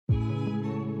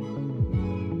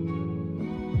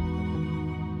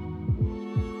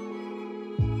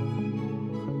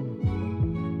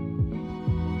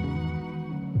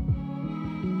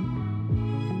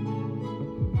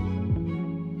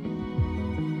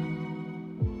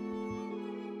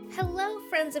Hello,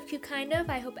 friends of Q Kind of.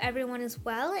 I hope everyone is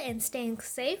well and staying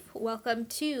safe. Welcome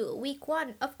to week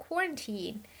 1 of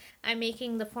quarantine. I'm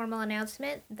making the formal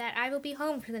announcement that I will be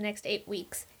home for the next 8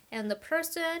 weeks, and the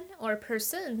person or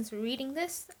persons reading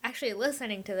this, actually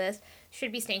listening to this,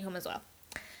 should be staying home as well.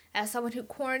 As someone who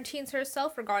quarantines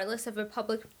herself regardless of a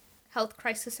public health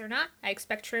crisis or not, I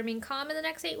expect to remain calm in the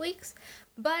next 8 weeks,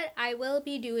 but I will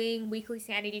be doing weekly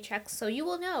sanity checks so you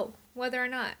will know whether or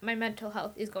not my mental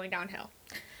health is going downhill.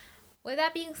 With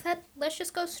that being said, let's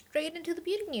just go straight into the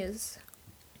beauty news.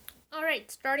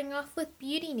 Alright, starting off with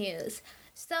beauty news.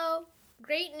 So,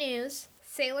 great news,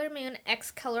 Sailor Moon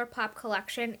X ColourPop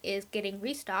collection is getting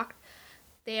restocked.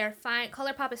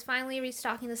 ColourPop is finally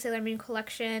restocking the Sailor Moon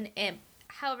collection, and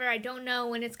however, I don't know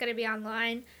when it's going to be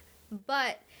online,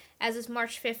 but as is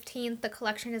March 15th, the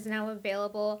collection is now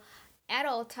available at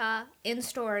Ulta, in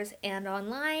stores, and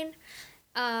online.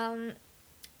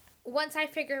 Once I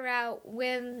figure out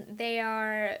when they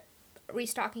are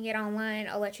restocking it online,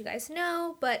 I'll let you guys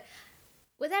know. But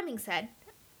with that being said,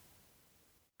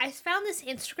 I found this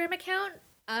Instagram account.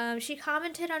 She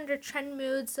commented under Trend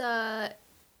Mood's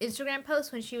Instagram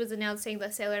post when she was announcing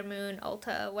the Sailor Moon,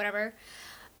 Ulta, whatever.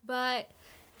 But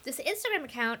this Instagram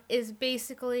account is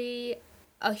basically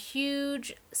a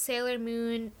huge Sailor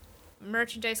Moon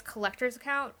merchandise collector's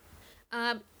account.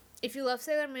 If you love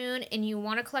Sailor Moon and you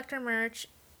want to collect her merch,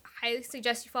 highly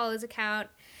suggest you follow his account.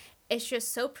 It's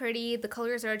just so pretty. The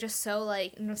colors are just so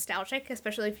nostalgic,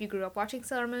 especially if you grew up watching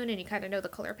Sailor Moon and you kind of know the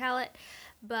color palette.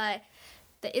 But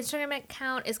the Instagram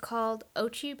account is called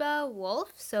Ochiba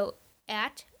Wolf, so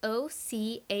at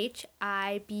OCHIBAWOLF.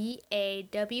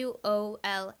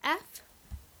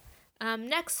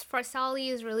 Next, Farsali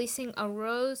is releasing a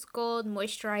rose gold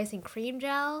moisturizing cream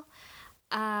gel,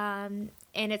 and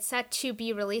it's set to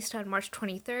be released on March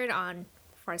 23rd on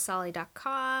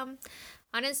farsali.com.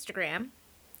 On Instagram,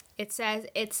 it says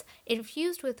it's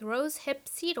infused with rose hip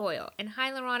seed oil and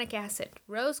hyaluronic acid,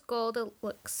 rose gold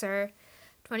elixir,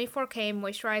 24K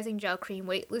moisturizing gel cream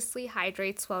weightlessly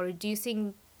hydrates while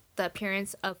reducing the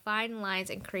appearance of fine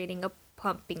lines and creating a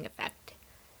plumping effect.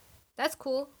 That's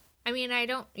cool. I mean, I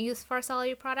don't use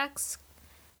Farsali products,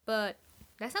 but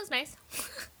that sounds nice.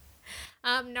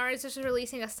 NARS is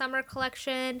releasing a summer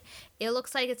collection. It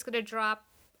looks like it's going to drop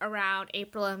around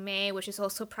April and May, which is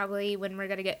also probably when we're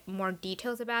going to get more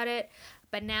details about it.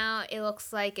 But now it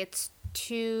looks like it's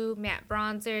 2 matte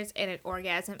bronzers and an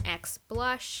Orgasm X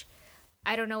blush.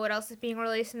 I don't know what else is being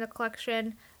released in the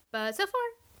collection, but so far,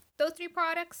 those 3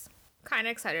 products, kind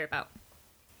of excited about.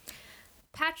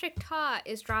 Patrick Ta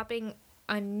is dropping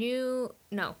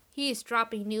he's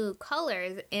dropping new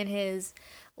colors in his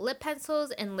lip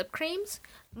pencils and lip creams,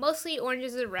 mostly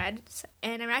oranges and reds,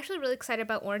 and I'm actually really excited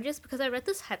about oranges because I read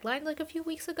this headline a few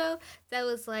weeks ago that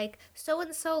was like,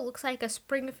 so-and-so looks like a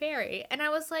spring fairy, and I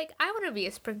was like, I want to be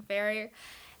a spring fairy,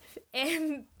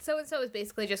 and so-and-so is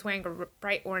basically just wearing a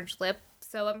bright orange lip,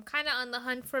 so I'm kind of on the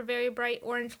hunt for a very bright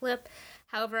orange lip.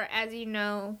 However, as you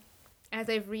know, as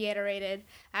I've reiterated,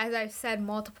 as I've said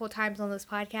multiple times on this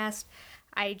podcast,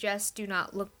 I just do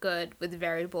not look good with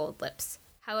very bold lips.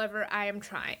 However, I am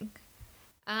trying.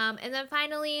 And then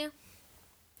finally,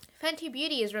 Fenty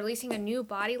Beauty is releasing a new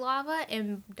body lava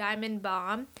in Diamond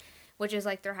Bomb, which is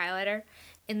their highlighter,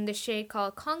 in the shade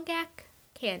called Cognac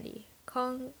Candy.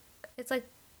 It's like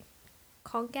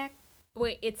Cognac?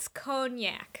 Wait, it's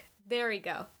Cognac. There we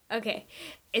go. Okay.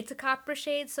 It's a copper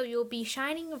shade, so you'll be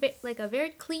shining like a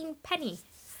very clean penny.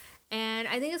 And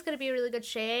I think it's going to be a really good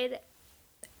shade.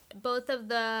 Both of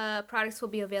the products will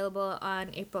be available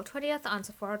on April 20th on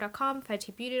Sephora.com,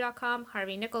 FentyBeauty.com,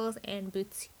 Harvey Nichols, and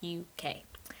Boots UK.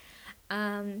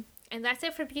 And that's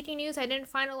it for beauty news. I didn't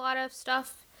find a lot of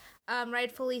stuff,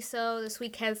 rightfully so. This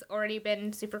week has already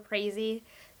been super crazy.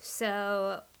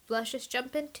 So let's just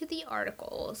jump into the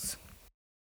articles.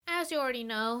 As you already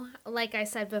know, like I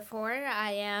said before,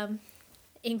 I am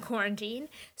in quarantine.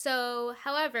 So,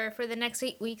 however, for the next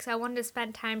 8 weeks, I wanted to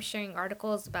spend time sharing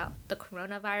articles about the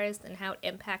coronavirus and how it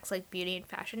impacts beauty and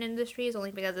fashion industries, only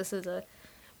because this is a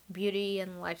beauty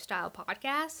and lifestyle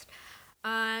podcast.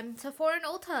 Sephora and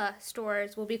Ulta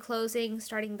stores will be closing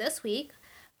starting this week,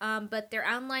 but their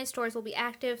online stores will be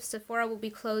active. Sephora will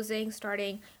be closing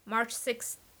starting March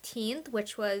 16th,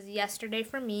 which was yesterday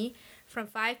for me, from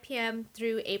 5 p.m.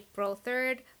 through April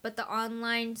 3rd, but the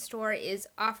online store is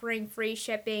offering free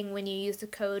shipping when you use the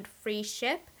code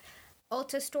FREESHIP.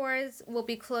 Ulta stores will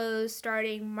be closed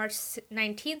starting March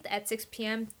 19th at 6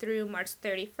 p.m. through March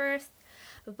 31st.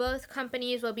 Both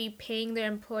companies will be paying their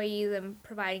employees and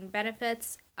providing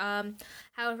benefits.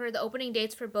 However, the opening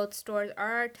dates for both stores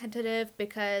are tentative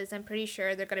because I'm pretty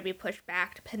sure they're going to be pushed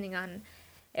back depending on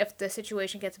if the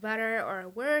situation gets better or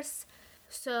worse.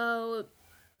 So,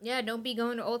 yeah, don't be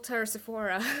going to Ulta or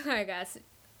Sephora, I guess.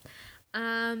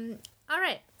 All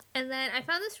right. And then I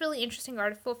found this really interesting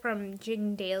article from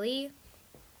Jing Daily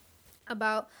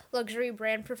about luxury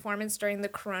brand performance during the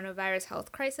coronavirus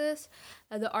health crisis.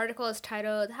 The article is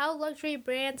titled "How Luxury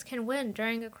Brands Can Win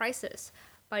During a Crisis"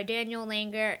 by Daniel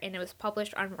Langer, and it was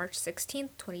published on March 16th,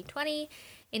 2020.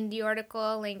 In the article,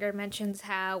 Langer mentions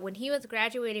how when he was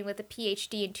graduating with a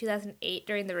PhD in 2008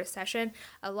 during the recession,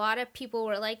 a lot of people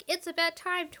were like, it's a bad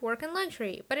time to work in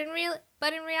luxury. But in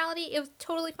reality, it was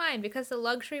totally fine because the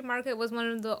luxury market was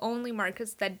one of the only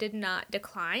markets that did not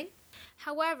decline.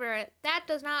 However, that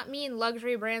does not mean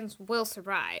luxury brands will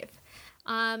survive.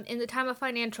 In the time of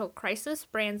financial crisis,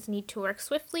 brands need to work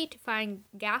swiftly to find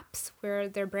gaps where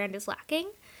their brand is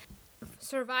lacking.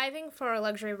 Surviving for a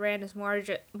luxury brand is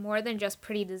more than just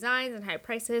pretty designs and high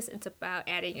prices. It's about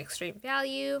adding extreme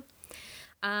value.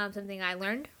 Something I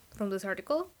learned from this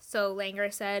article. So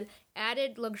Langer said,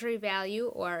 added luxury value,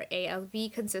 or ALV,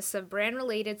 consists of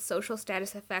brand-related social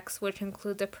status effects, which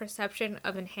include the perception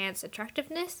of enhanced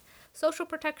attractiveness, social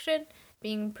protection,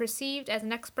 being perceived as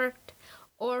an expert,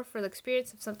 or for the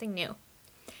experience of something new.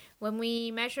 When we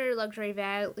measure luxury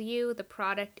value, the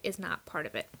product is not part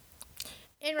of it.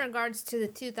 In regards to the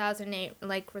 2008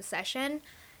 recession,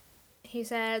 he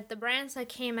said, the brands that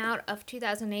came out of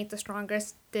 2008 the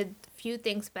strongest did few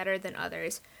things better than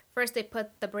others. First, they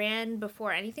put the brand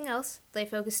before anything else. They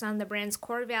focused on the brand's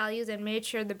core values and made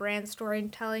sure the brand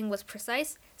storytelling was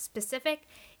precise, specific,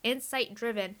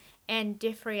 insight-driven, and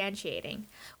differentiating,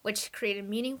 which created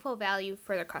meaningful value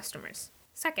for their customers.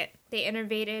 Second, they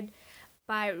innovated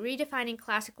by redefining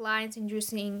classic lines,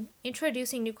 introducing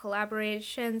new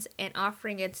collaborations, and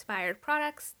offering inspired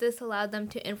products. This allowed them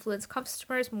to influence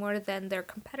customers more than their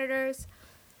competitors.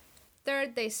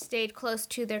 Third, they stayed close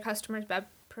to their customers by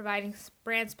providing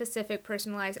brand-specific,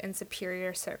 personalized, and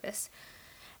superior service.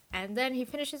 And then he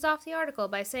finishes off the article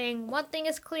by saying, one thing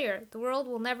is clear, the world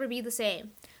will never be the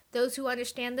same. Those who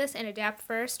understand this and adapt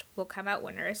first will come out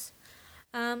winners.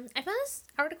 I found this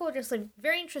article just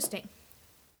very interesting,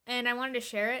 and I wanted to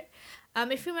share it.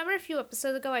 If you remember a few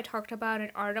episodes ago, I talked about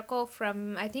an article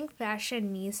from, I think,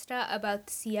 Fashionista about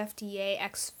the CFDA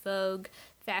x Vogue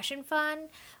Fashion Fund,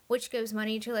 which gives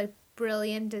money to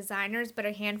brilliant designers, but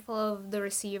a handful of the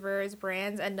receivers'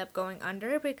 brands end up going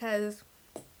under because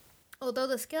although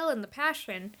the skill and the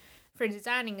passion for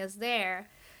designing is there,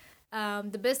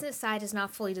 the business side is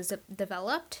not fully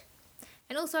developed.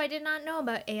 And also, I did not know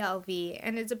about ALV,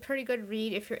 and it's a pretty good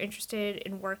read if you're interested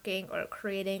in working or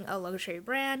creating a luxury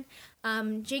brand.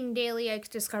 Jing Daily, I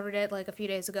discovered it a few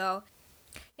days ago.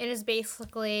 It is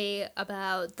basically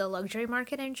about the luxury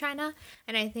market in China,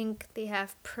 and I think they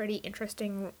have pretty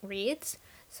interesting reads,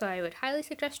 so I would highly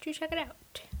suggest you check it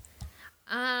out.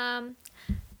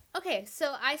 Okay,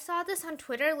 so I saw this on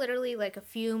Twitter literally a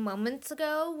few moments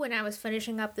ago when I was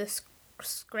finishing up this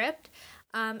script.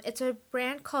 It's a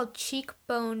brand called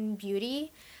Cheekbone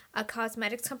Beauty, a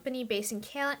cosmetics company based in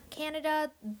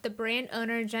Canada. The brand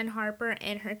owner, Jen Harper,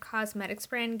 and her cosmetics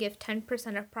brand give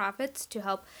 10% of profits to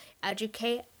help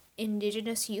educate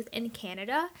Indigenous youth in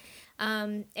Canada.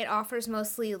 It offers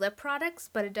mostly lip products,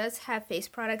 but it does have face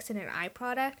products and an eye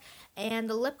product. And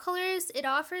the lip colors it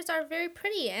offers are very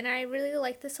pretty, and I really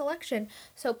like the selection.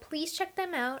 So please check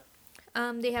them out.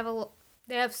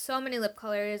 They have so many lip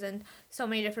colors and so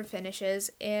many different finishes,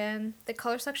 and the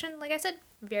color section, like I said,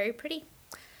 very pretty.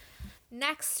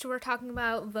 Next, we're talking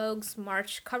about Vogue's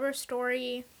March cover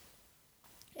story.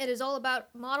 It is all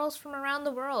about models from around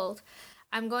the world.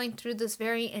 I'm going through this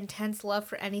very intense love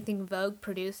for anything Vogue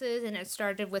produces, and it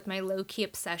started with my low-key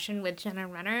obsession with Jenna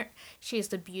Renner. She's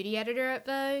the beauty editor at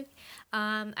Vogue.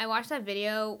 I watched that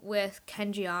video with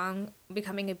Ken Jeong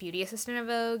becoming a beauty assistant at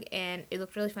Vogue, and it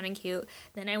looked really fun and cute.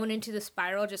 Then I went into the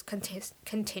spiral just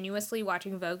continuously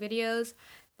watching Vogue videos.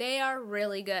 They are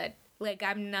really good.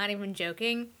 I'm not even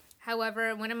joking.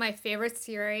 However, one of my favorite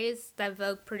series that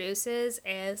Vogue produces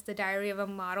is The Diary of a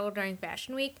Model during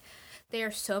Fashion Week. They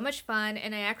are so much fun,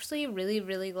 and I actually really,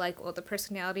 really like all the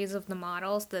personalities of the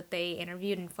models that they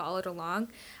interviewed and followed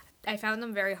along. I found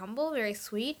them very humble, very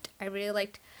sweet. I really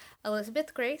liked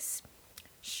Elizabeth Grace.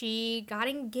 She got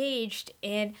engaged,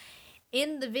 and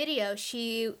in the video,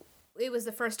 it was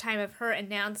the first time of her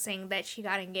announcing that she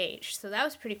got engaged, so that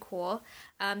was pretty cool.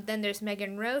 Then there's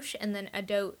Megan Roche, and then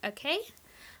Ado Ake.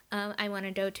 I want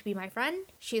Ado to be my friend.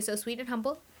 She is so sweet and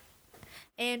humble.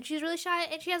 And she's really shy,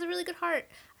 and she has a really good heart.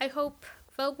 I hope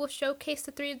Vogue will showcase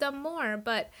the three of them more,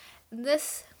 but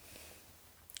this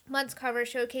month's cover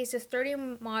showcases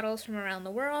 30 models from around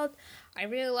the world. I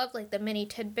really love like the mini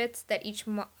tidbits that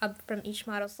from each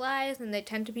model's lives, and they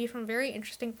tend to be from very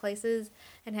interesting places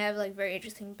and have like very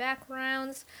interesting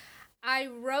backgrounds. I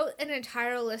wrote an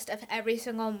entire list of every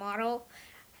single model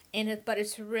in it, but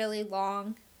it's really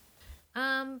long.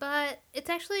 But it's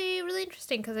actually really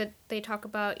interesting because they talk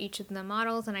about each of the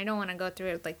models, and I don't want to go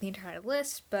through like the entire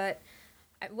list, but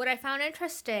what I found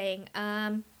interesting,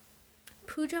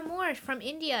 Puja Moore from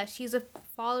India, she's a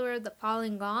follower of the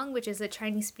Falun Gong, which is a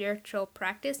Chinese spiritual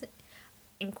practice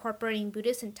incorporating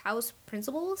Buddhist and Taoist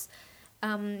principles.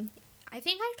 I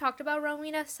think I've talked about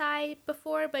Rowena Sai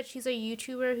before, but she's a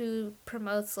YouTuber who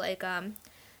promotes like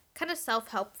kind of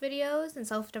self-help videos and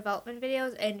self-development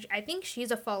videos, and I think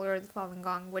she's a follower of the Falun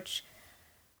Gong, which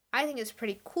I think is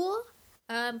pretty cool.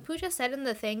 Pooja said in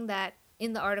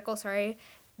the article,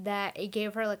 that it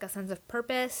gave her like a sense of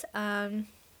purpose. Oh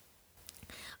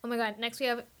my god, next we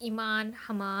have Iman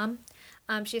Hammam.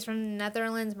 She's from the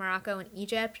Netherlands, Morocco, and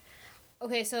Egypt.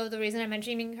 Okay, so the reason I'm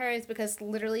mentioning her is because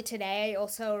literally today I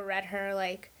also read her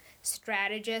like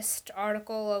strategist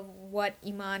article of what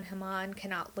Iman Hammam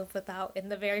cannot live without,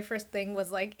 and the very first thing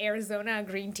was like Arizona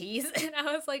green teas, and I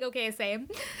was like, okay, same.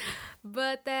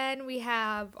 But then we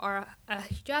have a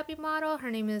hijabi model.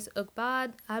 Her name is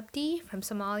Ugbad Abdi from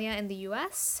Somalia in the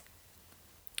US.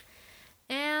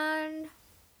 And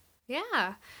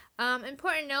yeah,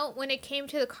 important note, when it came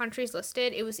to the countries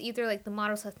listed, it was either like the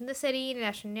model's ethnicity,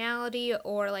 nationality,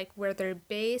 or like where they're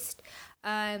based.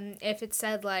 If it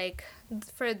said like,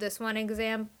 for this one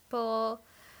example,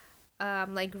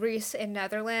 like Greece and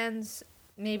Netherlands,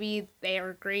 maybe they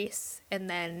are Greece and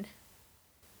then,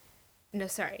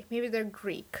 maybe they're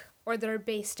Greek or they're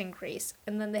based in Greece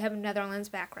and then they have a Netherlands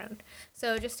background.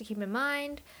 So just to keep in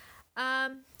mind.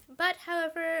 But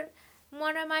however,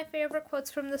 one of my favorite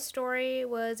quotes from the story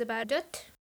was about Dut.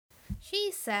 She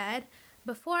said,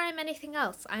 "Before I'm anything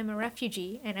else, I'm a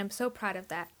refugee, and I'm so proud of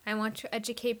that. I want to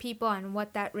educate people on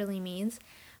what that really means."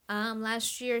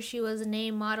 Last year, she was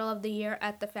named Model of the Year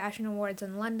at the Fashion Awards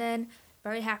in London.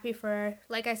 Very happy for her.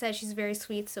 Like I said, she's very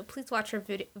sweet, so please watch her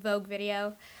Vogue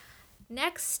video.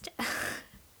 Next,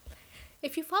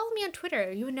 if you follow me on Twitter,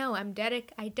 you know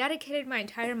I dedicated my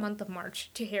entire month of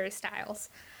March to Harry Styles.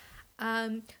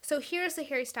 So here's the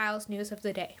Harry Styles news of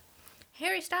the day.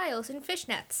 Harry Styles in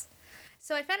fishnets.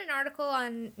 So I found an article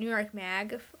on New York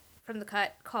Mag from The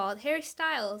Cut called Harry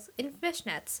Styles in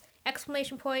fishnets!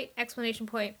 Exclamation point, exclamation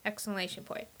point, exclamation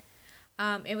point.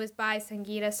 It was by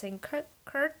Sangeeta Singh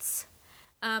Kurtz.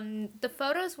 The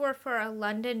photos were for a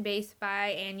London-based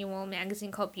biannual magazine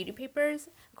called Beauty Papers.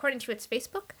 According to its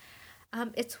Facebook,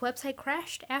 its website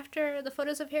crashed after the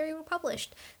photos of Harry were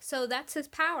published. So that's his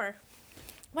power.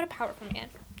 What a powerful man.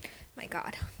 My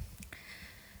God.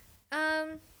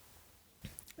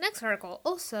 Next article,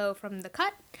 also from The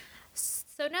Cut.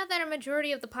 So now that a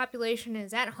majority of the population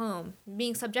is at home,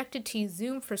 being subjected to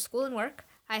Zoom for school and work,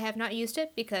 I have not used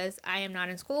it because I am not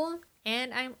in school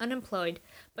and I'm unemployed,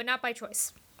 but not by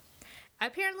choice.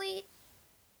 Apparently,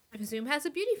 Zoom has a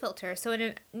beauty filter. So in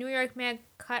a New York Mag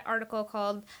Cut article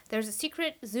called "There's a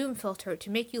Secret Zoom Filter to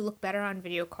Make You Look Better on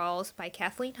Video Calls" by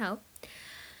Kathleen Ho,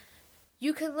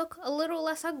 you can look a little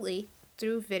less ugly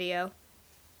through video.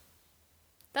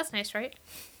 That's nice, right?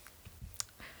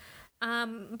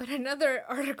 But another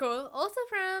article, also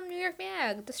from New York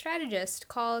Mag, The Strategist,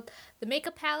 called "The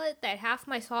Makeup Palette That Half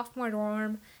My Sophomore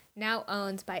Dorm Now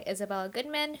Owns" by Isabella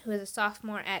Goodman, who is a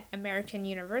sophomore at American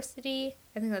University.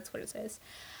 I think that's what it says.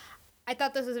 I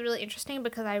thought this was really interesting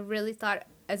because I really thought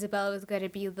Isabella was going to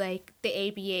be like the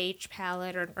ABH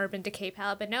palette or an Urban Decay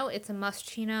palette, but no, it's a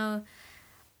Moschino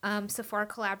Sephora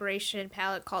collaboration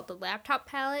palette called the Laptop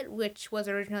Palette, which was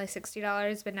originally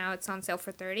 $60, but now it's on sale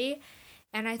for $30.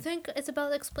 And I think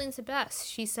Isabella explains it best.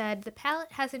 She said, "The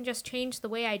palette hasn't just changed the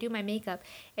way I do my makeup,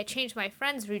 it changed my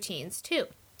friends' routines too.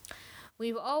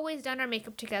 We've always done our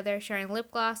makeup together, sharing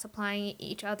lip gloss, applying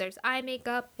each other's eye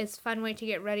makeup. It's a fun way to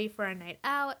get ready for a night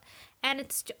out, and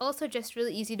it's also just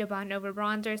really easy to bond over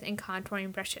bronzers and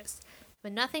contouring brushes.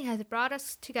 But nothing has brought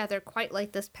us together quite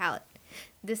like this palette.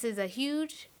 This is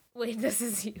huge. Wait,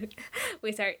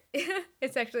 sorry.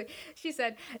 It's actually, she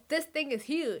said, "This thing is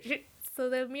huge." So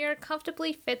the mirror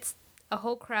comfortably fits a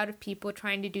whole crowd of people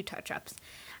trying to do touch-ups.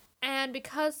 And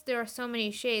because there are so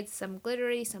many shades, some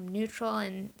glittery, some neutral,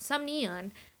 and some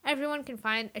neon, everyone can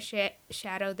find a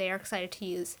shadow they are excited to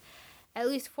use. At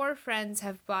least 4 friends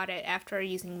have bought it after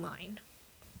using mine.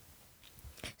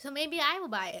 So maybe I will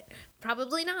buy it.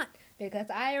 Probably not, because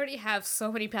I already have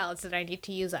so many palettes that I need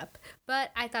to use up.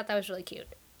 But I thought that was really cute.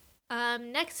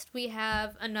 Next, we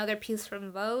have another piece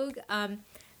from Vogue.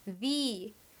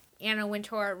 The Anna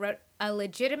Wintour wrote a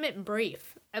legitimate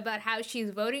brief about how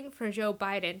she's voting for Joe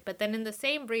Biden, but then in the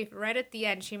same brief, right at the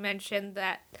end, she mentioned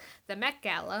that the Met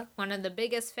Gala, one of the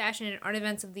biggest fashion and art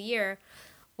events of the year,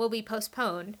 will be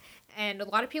postponed. And a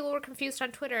lot of people were confused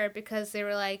on Twitter because they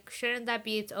were like, shouldn't that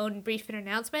be its own brief and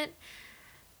announcement?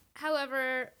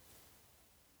 However,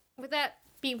 with that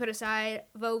being put aside,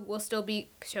 Vogue will still be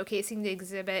showcasing the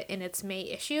exhibit in its May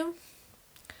issue.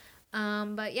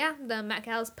 But yeah, the Met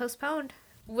Gala is postponed,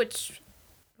 which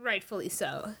rightfully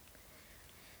so.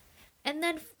 And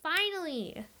then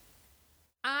finally,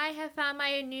 I have found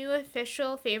my new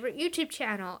official favorite YouTube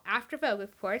channel, after Vogue,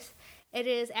 of course. It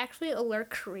is actually Alert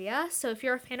Korea. So if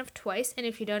you're a fan of Twice, and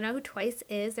if you don't know who Twice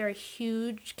is, they're a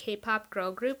huge K-pop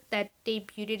girl group that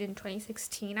debuted in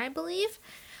 2016, I believe.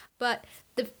 But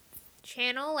the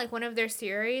channel, like one of their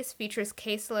series, features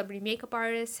K-celebrity makeup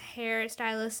artists,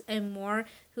 hairstylists, and more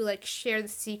who like share the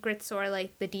secrets or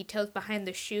like the details behind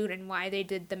the shoot and why they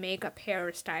did the makeup, hair,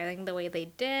 or styling the way they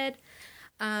did.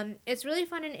 It's really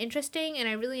fun and interesting, and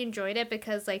I really enjoyed it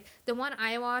because, like, the one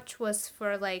I watched was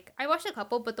for, like, I watched a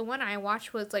couple, but the one I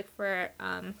watched was, like, for,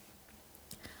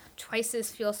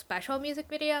 Twice's Feel Special music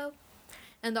video,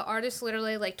 and the artist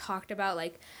literally, like, talked about,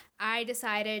 like, I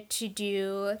decided to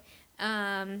do,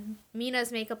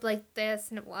 Mina's makeup like this,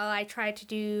 and while I tried to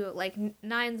do, like,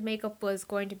 Nine's makeup was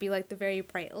going to be, like, the very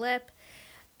bright lip,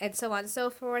 and so on and so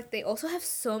forth. They also have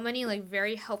so many, like,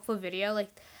 very helpful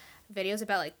videos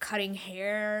about like cutting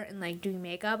hair and like doing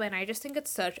makeup, and I just think it's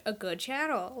such a good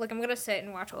channel. Like, I'm gonna sit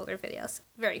and watch all their videos.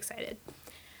 Very excited.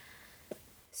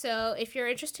 So if you're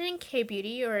interested in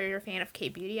K-beauty or you're a fan of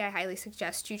K-beauty, I highly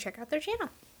suggest you check out their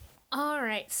channel.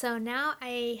 Alright, so now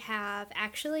I have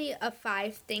actually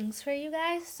 5 things for you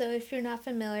guys. So if you're not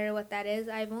familiar what that is,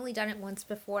 I've only done it once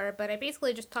before, but I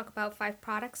basically just talk about 5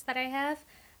 products that I have.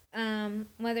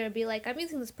 Whether it be like I'm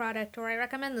using this product or I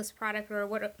recommend this product or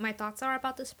what my thoughts are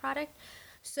about this product.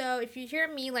 So if you hear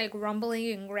me like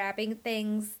rumbling and grabbing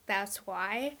things, that's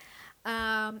why.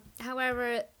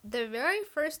 However, the very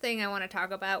first thing I want to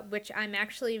talk about, which I'm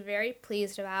actually very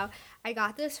pleased about, I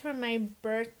got this for my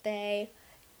birthday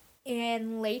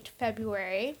in late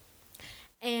February,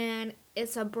 and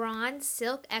it's a Bronze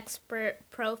Silk Expert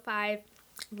Pro 5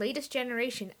 latest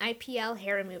generation IPL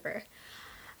hair remover.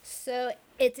 So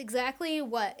it's exactly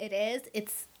what it is.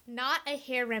 It's not a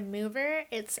hair remover,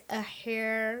 it's a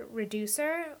hair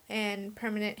reducer and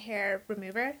permanent hair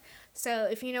remover. So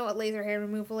if you know what laser hair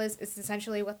removal is, it's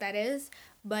essentially what that is,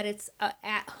 but it's a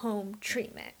at-home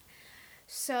treatment.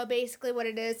 So basically what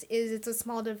it is it's a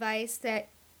small device that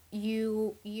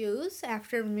you use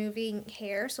after removing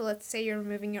hair. So let's say you're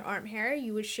removing your arm hair,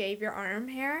 you would shave your arm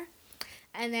hair.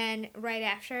 And then right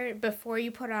after, before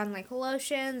you put on like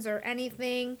lotions or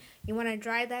anything, you want to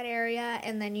dry that area,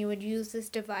 and then you would use this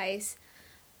device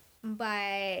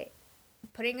by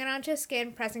putting it onto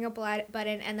skin, pressing a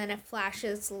button, and then it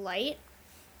flashes light.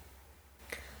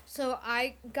 So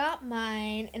I got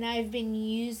mine, and I've been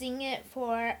using it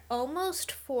for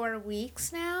almost 4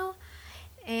 weeks now,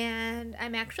 and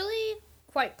I'm actually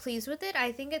quite pleased with it.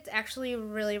 I think it's actually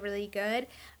really, really good.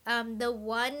 The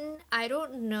one, I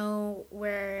don't know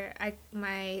where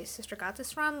my sister got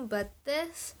this from, but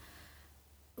this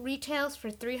retails for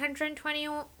 $329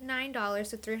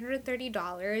 to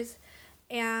 $330,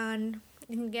 and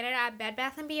you can get it at Bed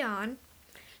Bath & Beyond.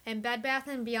 And Bed Bath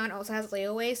 & Beyond also has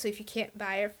layaway, so if you can't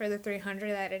buy it for the $300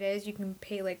 that it is, you can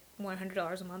pay like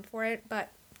 $100 a month for it. But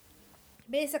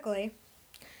basically,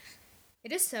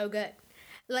 it is so good.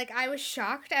 Like, I was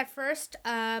shocked at first.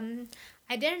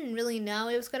 I didn't really know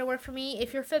it was going to work for me.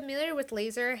 If you're familiar with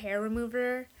laser hair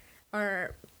remover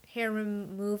or hair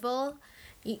removal,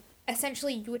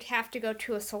 essentially you would have to go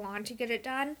to a salon to get it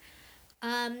done.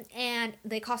 And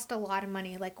they cost a lot of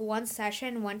money. Like, one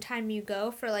session, one time you go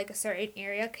for like a certain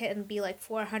area can be like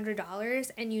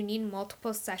 $400, and you need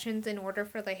multiple sessions in order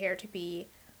for the hair to be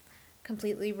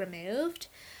completely removed.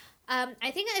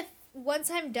 I think once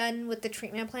I'm done with the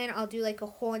treatment plan, I'll do like a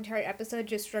whole entire episode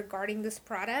just regarding this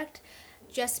product,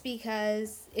 just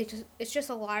because it's just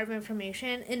a lot of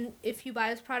information, and if you buy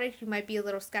this product, you might be a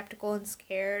little skeptical and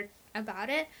scared about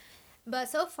it. But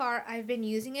so far, I've been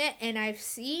using it, and I've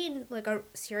seen like a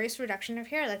serious reduction of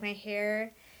hair. Like, my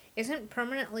hair isn't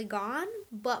permanently gone,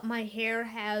 but my hair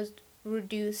has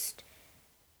reduced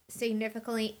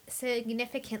significantly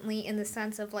in the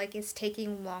sense of like it's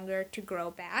taking longer to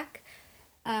grow back.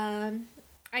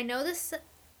 I know this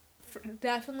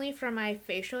definitely for my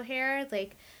facial hair.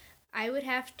 Like, I would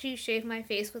have to shave my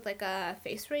face with like a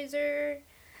face razor.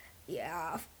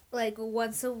 Yeah, like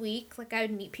once a week. Like, I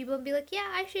would meet people and be like, yeah,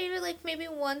 I shave it like maybe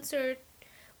once a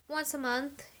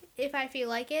month if I feel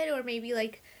like it, or maybe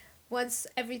like once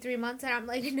every 3 months, and I'm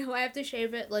like, no, I have to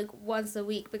shave it like once a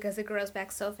week because it grows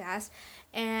back so fast.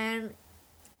 And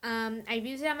I've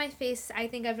used it on my face. I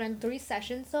think I've done 3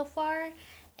 sessions so far,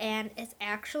 and it's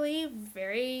actually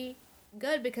very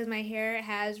good because my hair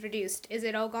has reduced. Is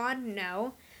it all gone?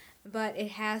 No, but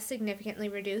it has significantly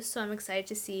reduced, so I'm excited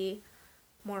to see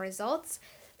more results.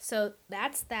 So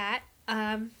that's that.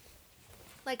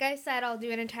 Like I said, I'll do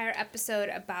an entire episode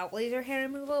about laser hair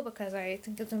removal because I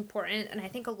think it's important, and I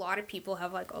think a lot of people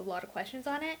have like a lot of questions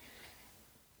on it.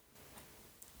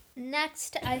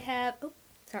 Next, I have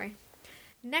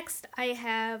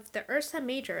the Ursa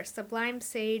Major Sublime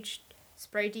Sage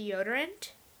Spray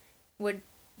Deodorant with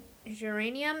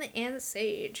geranium and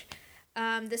sage.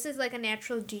 This is like a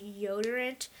natural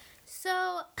deodorant.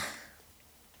 So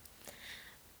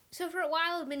for a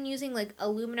while I've been using like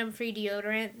aluminum-free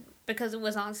deodorant because it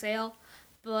was on sale,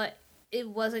 but it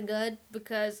wasn't good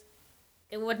because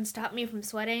it wouldn't stop me from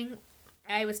sweating.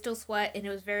 I would still sweat and it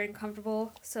was very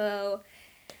uncomfortable. So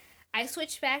I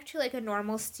switched back to like a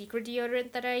normal secret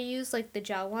deodorant that I use, like the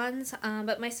gel ones.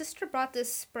 But my sister brought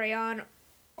this spray-on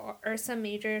Ursa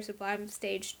Major Sublime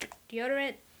Stage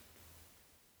deodorant.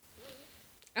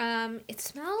 It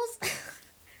smells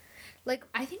like,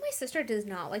 I think my sister does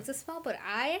not like the smell, but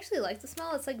I actually like the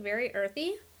smell. It's like very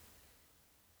earthy,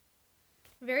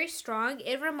 very strong.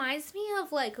 It reminds me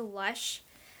of like Lush.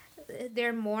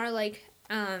 They're more like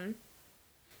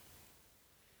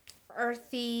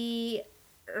earthy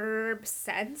herb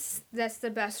scents. That's the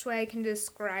best way I can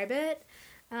describe it.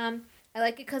 I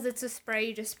like it because it's a spray.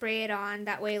 You just spray it on.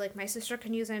 That way, like, my sister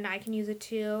can use it and I can use it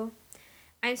too.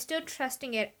 I'm still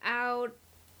testing it out.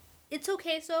 It's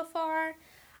okay so far.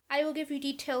 I will give you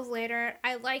details later.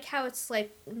 I like how it's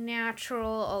like natural,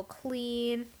 all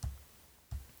clean.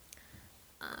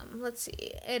 Let's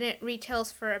see. And it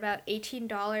retails for about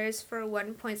 $18 for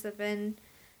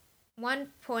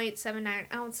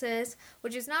 1.79 ounces,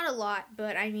 which is not a lot,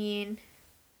 but I mean,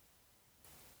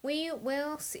 we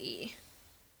will see.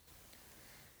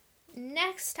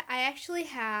 Next, I actually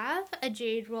have a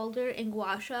Jade Roller and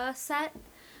Gua Sha set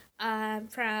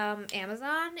from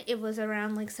Amazon. It was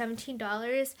around like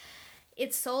 $17.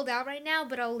 It's sold out right now,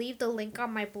 but I'll leave the link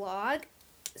on my blog.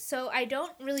 So I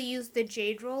don't really use the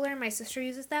Jade Roller. My sister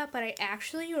uses that, but I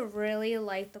actually really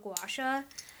like the Gua Sha.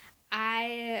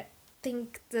 I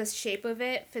think the shape of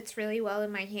it fits really well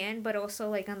in my hand, but also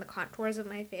like on the contours of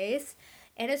my face.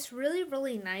 And it's really,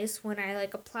 really nice when I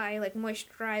like apply like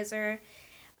moisturizer.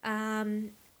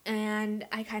 And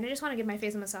I kind of just want to give my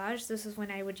face a massage. This is when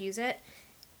I would use it.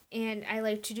 And I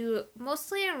like to do it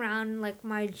mostly around like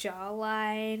my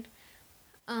jawline,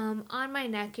 on my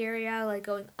neck area, like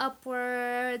going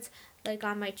upwards, like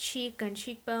on my cheek and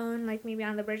cheekbone, like maybe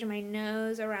on the bridge of my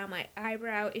nose, around my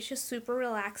eyebrow. It's just super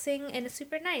relaxing and it's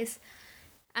super nice.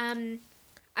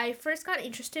 I first got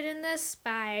interested in this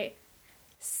by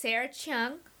Sarah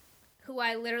Chung, who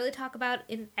I literally talk about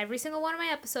in every single one of my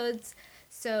episodes.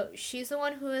 So she's the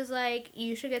one who was like,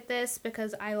 you should get this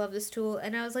because I love this tool.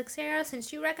 And I was like, Sarah,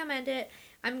 since you recommend it,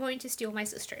 I'm going to steal my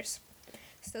sister's.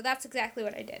 So that's exactly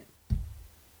what I did.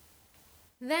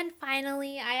 Then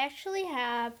finally, I actually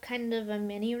have kind of a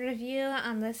mini review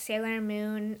on the Sailor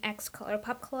Moon X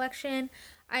ColourPop collection.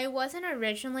 I wasn't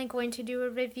originally going to do a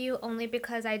review only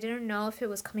because I didn't know if it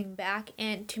was coming back,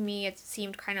 and to me it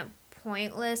seemed kind of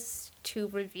pointless to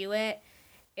review it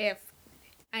if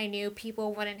I knew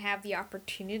people wouldn't have the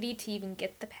opportunity to even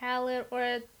get the palette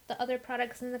or the other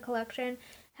products in the collection.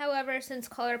 However, since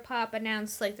ColourPop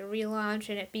announced like the relaunch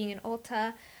and it being in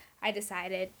Ulta, I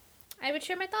decided I would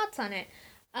share my thoughts on it.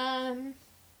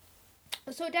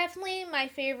 So definitely my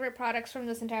favorite products from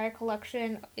this entire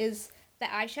collection is the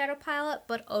eyeshadow palette,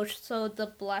 but also the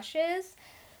blushes.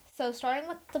 So starting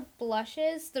with the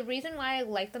blushes, the reason why I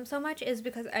like them so much is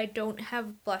because I don't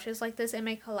have blushes like this in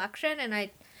my collection, and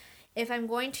if I'm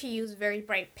going to use very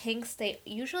bright pinks, they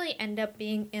usually end up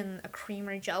being in a cream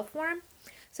or gel form.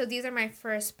 So these are my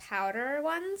first powder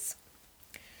ones.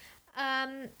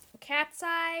 Cat's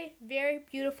Eye, very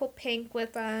beautiful pink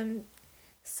with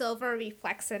silver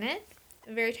reflects in it,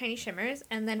 very tiny shimmers.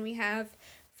 And then we have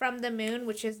From the Moon,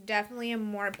 which is definitely a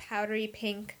more powdery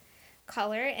pink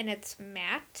color, and it's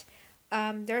matte.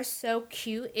 They're so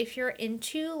cute. If you're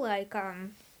into like a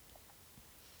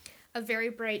very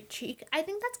bright cheek, I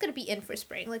think that's gonna be in for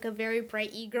spring, like a very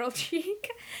bright e-girl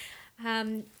cheek.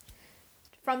 From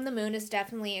the Moon is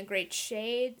definitely a great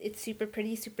shade. It's super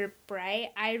pretty, super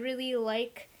bright. I really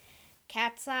like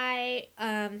Cat's Eye,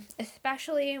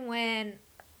 especially when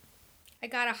I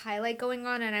got a highlight going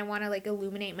on and I want to like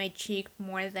illuminate my cheek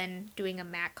more than doing a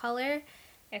matte color.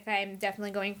 If I'm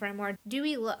definitely going for a more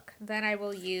dewy look, then I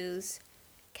will use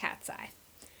Cat's Eye.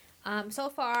 So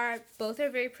far, both are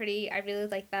very pretty. I really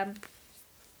like them.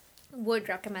 Would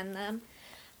recommend them.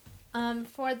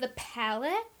 For the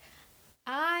palette,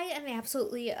 I am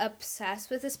absolutely obsessed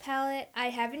with this palette. I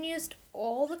haven't used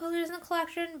all the colors in the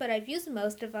collection, but I've used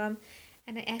most of them,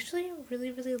 and I actually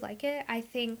really, really like it. I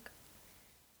think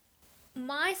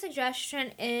my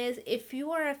suggestion is if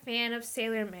you are a fan of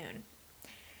Sailor Moon,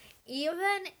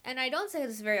 and I don't say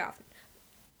this very often,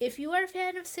 if you are a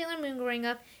fan of Sailor Moon growing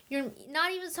up, you're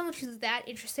not even someone who's that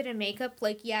interested in makeup.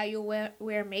 Like, yeah, you'll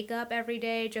wear makeup every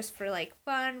day just for, like,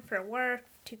 fun, for work,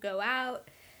 to go out.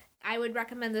 I would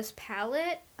recommend this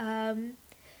palette.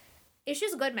 It's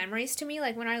just good memories to me.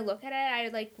 Like, when I look at it, I,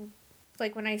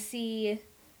 like when I see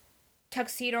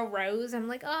Tuxedo Rose, I'm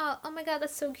like, oh my god,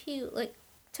 that's so cute. Like,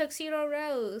 Tuxedo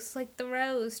Rose, like the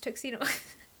rose, tuxedo...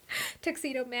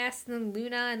 Tuxedo Mask, and then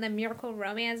Luna, and then Miracle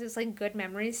Romance is, like, good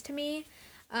memories to me.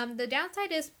 The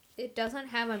downside is it doesn't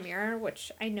have a mirror,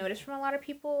 which I noticed from a lot of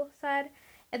people said.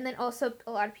 And then also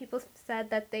a lot of people said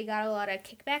that they got a lot of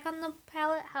kickback on the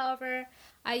palette. However,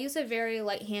 I use a very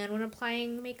light hand when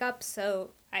applying makeup, so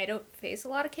I don't face a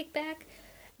lot of kickback.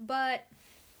 But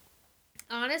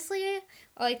honestly,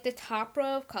 like, the top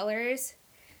row of colors,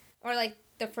 or like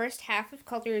the first half of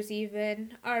colors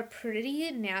even, are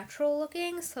pretty natural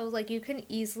looking, so like you can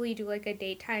easily do like a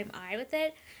daytime eye with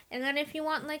it. And then if you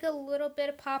want like a little bit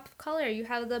of pop of color, you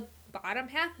have the bottom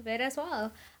half of it as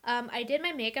well. I did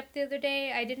my makeup the other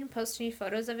day. I didn't post any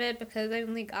photos of it because I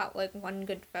only got like one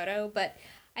good photo, but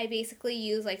I basically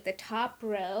used like the top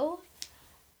row.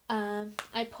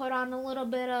 I put on a little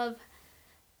bit of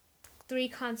 3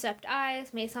 Concept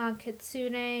Eyes, Maison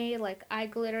Kitsune, like eye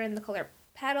glitter in the color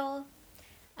Petal.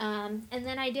 And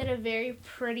then I did a very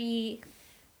pretty,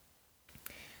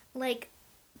 like,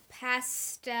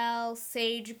 pastel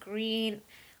sage green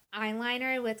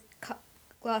eyeliner with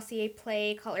Glossier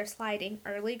Play Color Sliding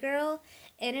Early Girl.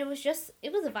 And it was a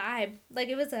vibe. Like,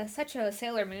 it was such a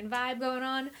Sailor Moon vibe going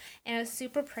on. And it was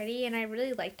super pretty, and I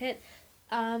really liked it.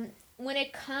 When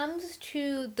it comes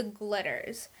to the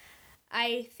glitters,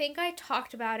 I think I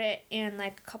talked about it in,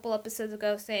 like, a couple episodes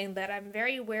ago, saying that I'm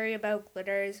very wary about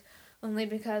glitters, only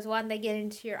because, one, they get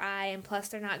into your eye, and plus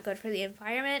they're not good for the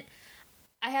environment.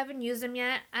 I haven't used them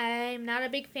yet. I'm not a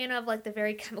big fan of, like, the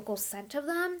very chemical scent of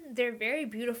them. They're very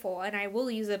beautiful, and I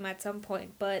will use them at some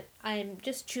point, but I'm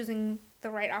just choosing the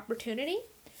right opportunity.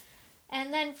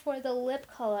 And then for the lip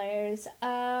colors,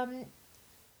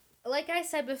 like I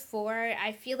said before,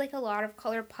 I feel like a lot of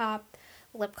ColourPop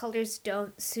lip colors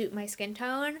don't suit my skin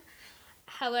tone.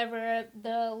 However,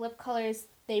 the lip colors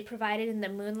they provided in the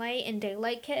Moonlight and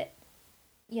Daylight kit,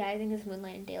 I think it's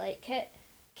Moonlight and Daylight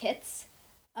kits,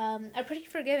 are pretty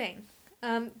forgiving.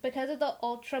 Because of the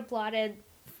ultra blotted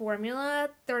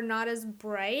formula, they're not as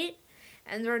bright,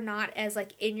 and they're not as,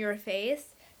 like, in your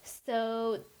face,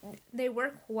 so they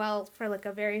work well for, like,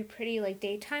 a very pretty, like,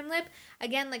 daytime lip.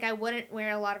 Again, like, I wouldn't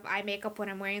wear a lot of eye makeup when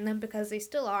I'm wearing them because they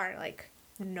still are, like,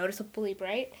 noticeably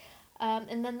bright.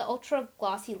 And then the ultra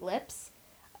glossy lips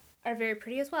are very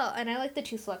pretty as well, and I like the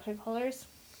 2 selection colors.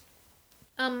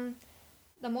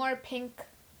 The more pink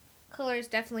color is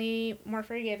definitely more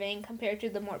forgiving compared to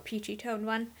the more peachy toned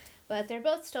one, but they're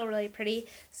both still really pretty.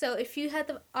 So if you had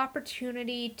the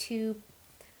opportunity to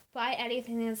buy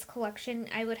anything in this collection,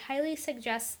 I would highly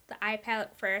suggest the eye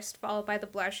palette first, followed by the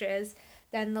blushes,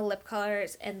 then the lip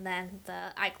colors, and then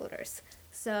the eye glitters.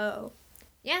 So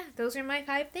yeah, those are my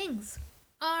 5 things.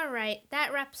 Alright,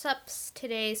 that wraps up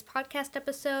today's podcast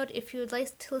episode. If you would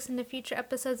like to listen to future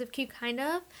episodes of Cute Kind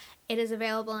Of, it is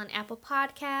available on Apple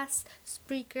Podcasts,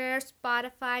 Spreaker,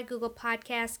 Spotify, Google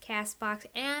Podcasts, CastBox,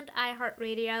 and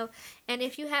iHeartRadio. And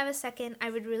if you have a second, I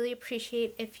would really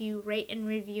appreciate if you rate and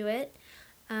review it.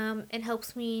 It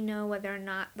helps me know whether or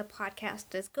not the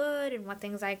podcast is good and what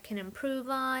things I can improve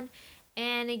on.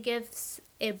 And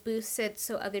it boosts it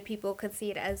so other people can see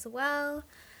it as well.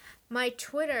 My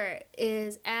Twitter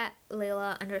is at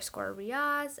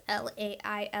Layla_Riaz,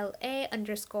 LAILA_RIAZ.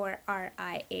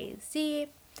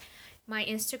 My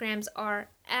Instagrams are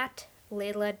at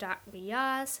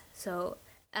Layla.Riaz, so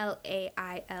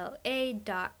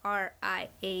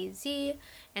LAILA.RIAZ.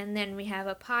 And then we have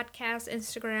a podcast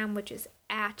Instagram, which is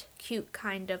at Cute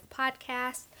Kind of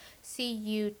Podcast,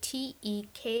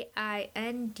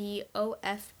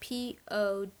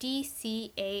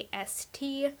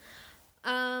 CUTEKINDOFPODCAST.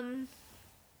 I'm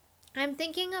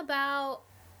thinking about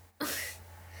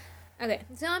I'm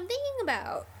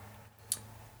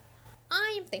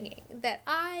thinking that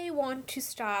I want to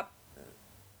stop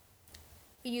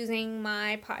using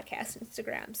my podcast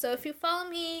Instagram. So if you follow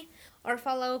me or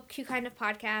follow Q Kind of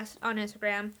Podcast on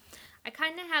Instagram, I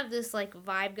kind of have this like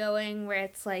vibe going where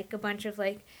it's like a bunch of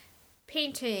like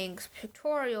paintings,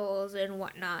 pictorials, and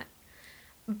whatnot.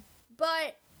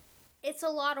 But it's a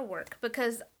lot of work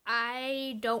because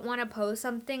I don't want to post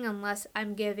something unless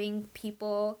I'm giving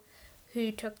people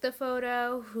who took the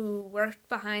photo, who worked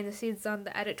behind the scenes on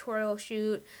the editorial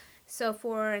shoot, so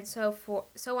on and so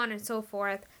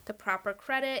forth, the proper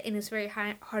credit, and it's very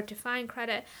hard to find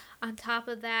credit. On top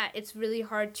of that, it's really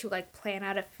hard to like plan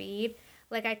out a feed.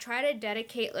 Like I try to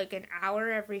dedicate like an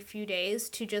hour every few days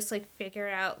to just like figure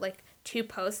out like 2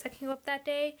 posts that came up that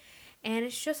day, and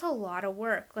it's just a lot of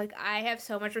work. Like I have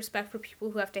so much respect for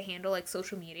people who have to handle like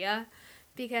social media,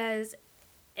 because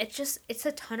it's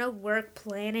a ton of work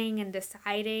planning and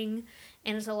deciding,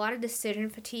 and it's a lot of decision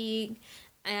fatigue,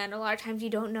 and a lot of times you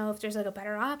don't know if there's like a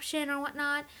better option or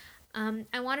whatnot.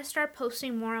 I want to start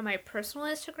posting more on my personal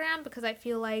Instagram because I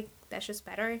feel like that's just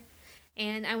better.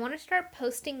 And I want to start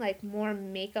posting like more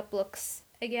makeup looks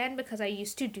again because I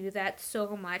used to do that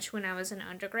so much when I was an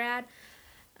undergrad.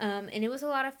 And it was a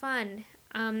lot of fun.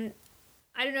 I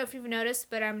don't know if you've noticed,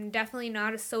 but I'm definitely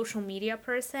not a social media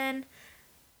person.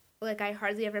 Like, I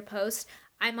hardly ever post.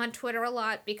 I'm on Twitter a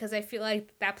lot because I feel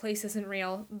like that place isn't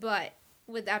real. But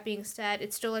with that being said,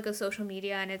 it's still like a social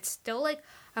media, and it's still like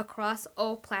across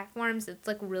all platforms. It's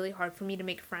like really hard for me to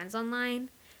make friends online.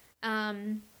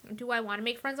 Do I want to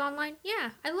make friends online?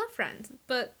 Yeah, I love friends,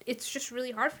 but it's just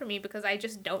really hard for me because I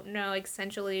just don't know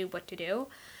essentially what to do.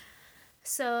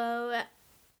 So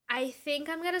I think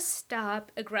I'm going to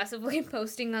stop aggressively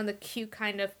posting on the Cute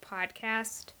Kind of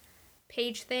podcast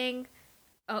page thing.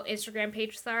 Oh, Instagram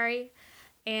page, sorry.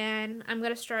 And I'm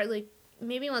going to start like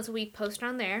maybe once a week post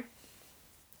on there.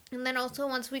 And then also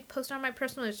once a week post on my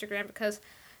personal Instagram because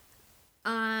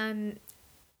I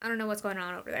don't know what's going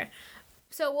on over there.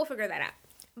 So we'll figure that out.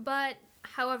 But,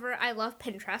 however, I love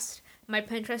Pinterest. My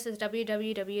Pinterest is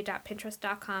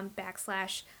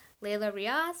www.pinterest.com/Layla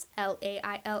Riaz,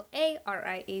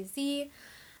 LAILARIAZ.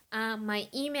 My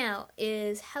email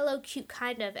is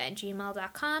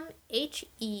hellocutekindof@gmail.com,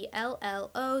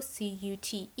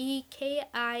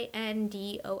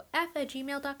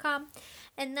 HELLOCUTEKINDOF@gmail.com.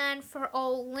 And then for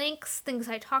all links, things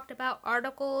I talked about,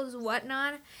 articles,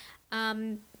 whatnot,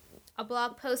 a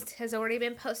blog post has already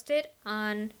been posted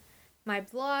on my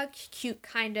blog,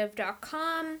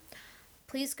 cutekindof.com.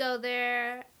 Please go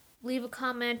there, leave a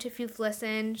comment if you've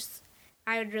listened.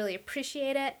 I would really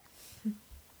appreciate it.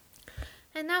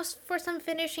 And now for some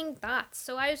finishing thoughts.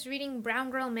 So I was reading Brown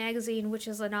Girl Magazine, which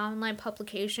is an online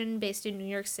publication based in New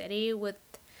York City with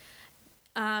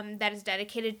that is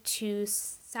dedicated to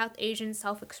South Asian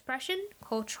self-expression,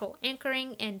 cultural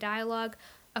anchoring, and dialogue,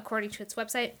 according to its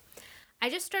website.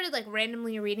 I just started like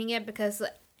randomly reading it because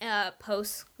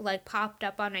posts like popped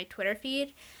up on my Twitter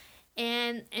feed,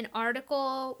 and an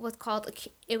article was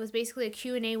it was basically a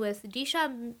Q&A with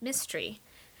Disha Mistry,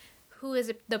 who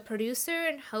is the producer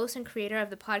and host and creator of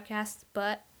the podcast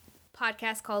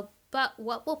called But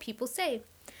What Will People Say?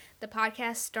 The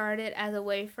podcast started as a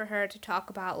way for her to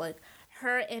talk about like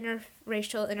her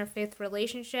interracial, interfaith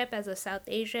relationship as a South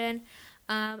Asian.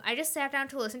 I just sat down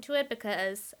to listen to it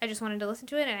because I just wanted to listen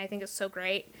to it, and I think it's so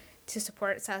great to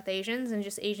support South Asians and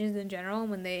just Asians in general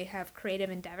when they have creative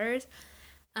endeavors.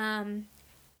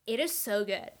 It is so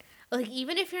good. Like,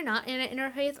 even if you're not in an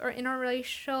interfaith or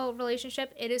interracial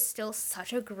relationship, it is still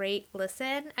such a great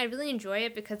listen. I really enjoy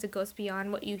it because it goes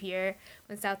beyond what you hear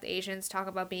when South Asians talk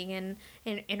about being in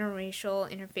an interracial,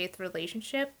 interfaith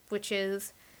relationship, which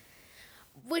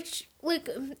like,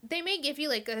 they may give you,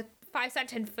 like, a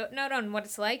 5-sentence footnote on what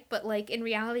it's like, but, like, in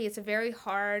reality, it's a very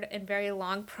hard and very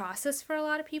long process for a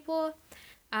lot of people.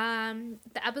 The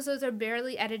episodes are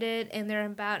barely edited, and they're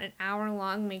about an hour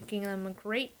long, making them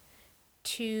great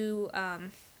to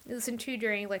listen to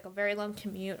during, like, a very long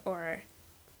commute or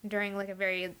during, like, a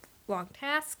very long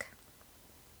task.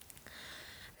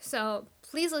 So,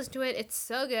 please listen to it. It's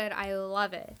so good. I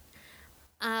love it.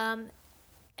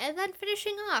 And then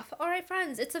finishing off. Alright,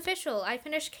 friends, it's official. I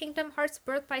finished Kingdom Hearts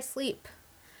Birth by Sleep.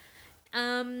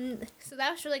 So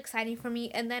that was really exciting for me.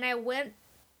 And then I went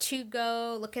to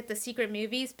go look at the secret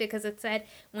movies because it said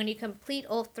when you complete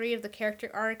all 3 of the character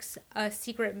arcs, a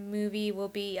secret movie will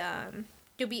be,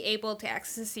 you'll be able to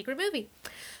access a secret movie.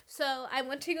 So I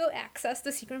went to go access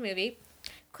the secret movie.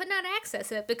 Could not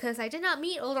access it because I did not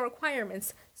meet all the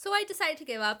requirements. So I decided to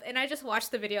give up and I just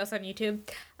watched the videos on YouTube.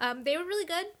 They were really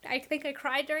good. I think I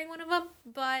cried during one of them.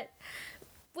 But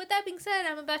with that being said,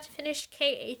 I'm about to finish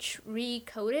KH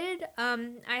Recoded.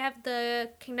 I have the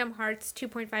Kingdom Hearts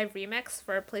 2.5 remix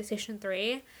for PlayStation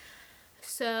 3.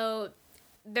 So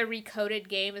the Recoded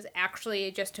game is actually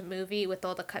just a movie with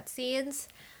all the cutscenes.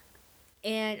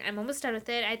 and I'm almost done with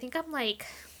it. I think I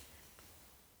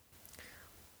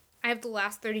have the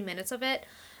last 30 minutes of it,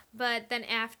 but then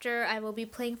after I will be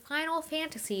playing Final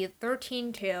Fantasy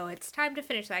 13 too. It's time to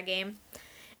finish that game.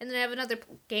 And then I have another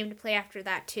game to play after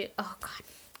that too. Oh god,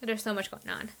 there's so much going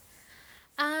on.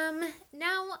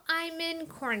 Now I'm in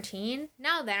quarantine.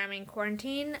 Now that I'm in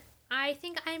quarantine, I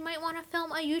think I might want to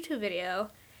film a YouTube video.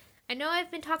 I know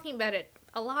I've been talking about it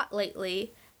a lot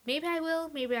lately. Maybe I will,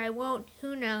 maybe I won't,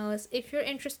 who knows. If you're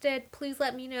interested, please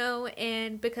let me know,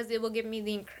 and because it will give me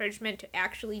the encouragement to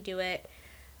actually do it.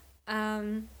 I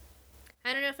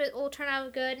don't know if it will turn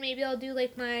out good. Maybe I'll do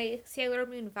like my Sailor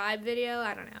Moon vibe video,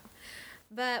 I don't know.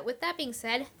 But with that being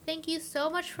said, thank you so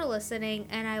much for listening,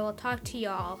 and I will talk to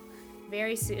y'all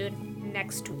very soon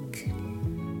next week.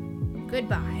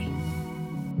 Goodbye.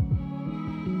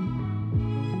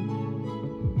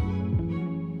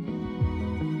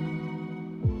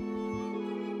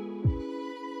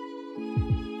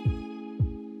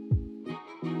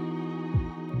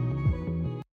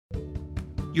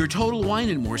 Your Total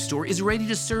Wine & More store is ready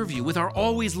to serve you with our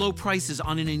always low prices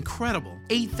on an incredible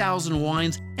 8,000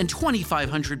 wines and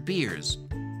 2,500 beers.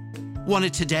 Want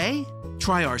it today?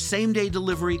 Try our same-day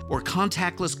delivery or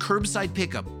contactless curbside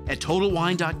pickup at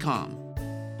TotalWine.com.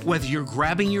 Whether you're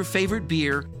grabbing your favorite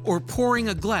beer or pouring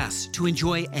a glass to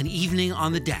enjoy an evening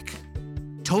on the deck,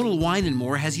 Total Wine &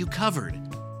 More has you covered.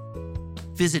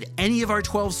 Visit any of our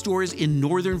 12 stores in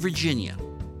Northern Virginia.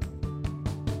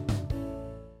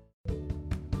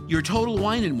 Your Total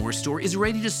Wine & More store is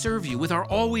ready to serve you with our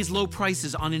always low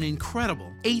prices on an incredible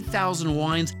 8,000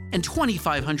 wines and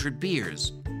 2,500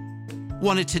 beers.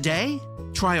 Want it today?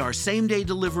 Try our same-day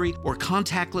delivery or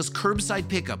contactless curbside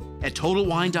pickup at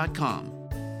TotalWine.com.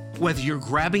 Whether you're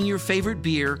grabbing your favorite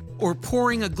beer or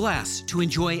pouring a glass to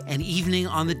enjoy an evening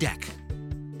on the deck,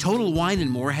 Total Wine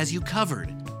 & More has you covered.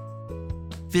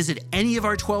 Visit any of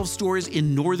our 12 stores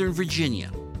in Northern Virginia.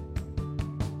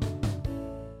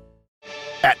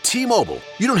 At T-Mobile,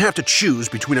 you don't have to choose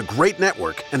between a great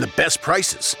network and the best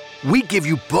prices. We give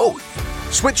you both.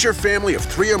 Switch your family of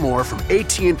 3 or more from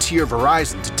AT&T or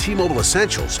Verizon to T-Mobile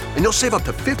Essentials, and you'll save up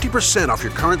to 50% off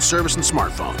your current service and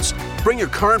smartphones. Bring your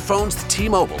current phones to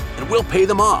T-Mobile, and we'll pay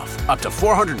them off, up to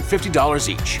 $450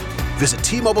 each. Visit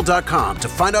T-Mobile.com to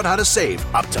find out how to save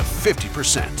up to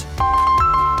 50%.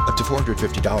 Up to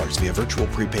 $450 via virtual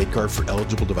prepaid card for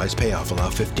eligible device payoff. Allow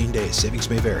 15 days. Savings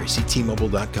may vary. See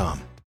T-Mobile.com.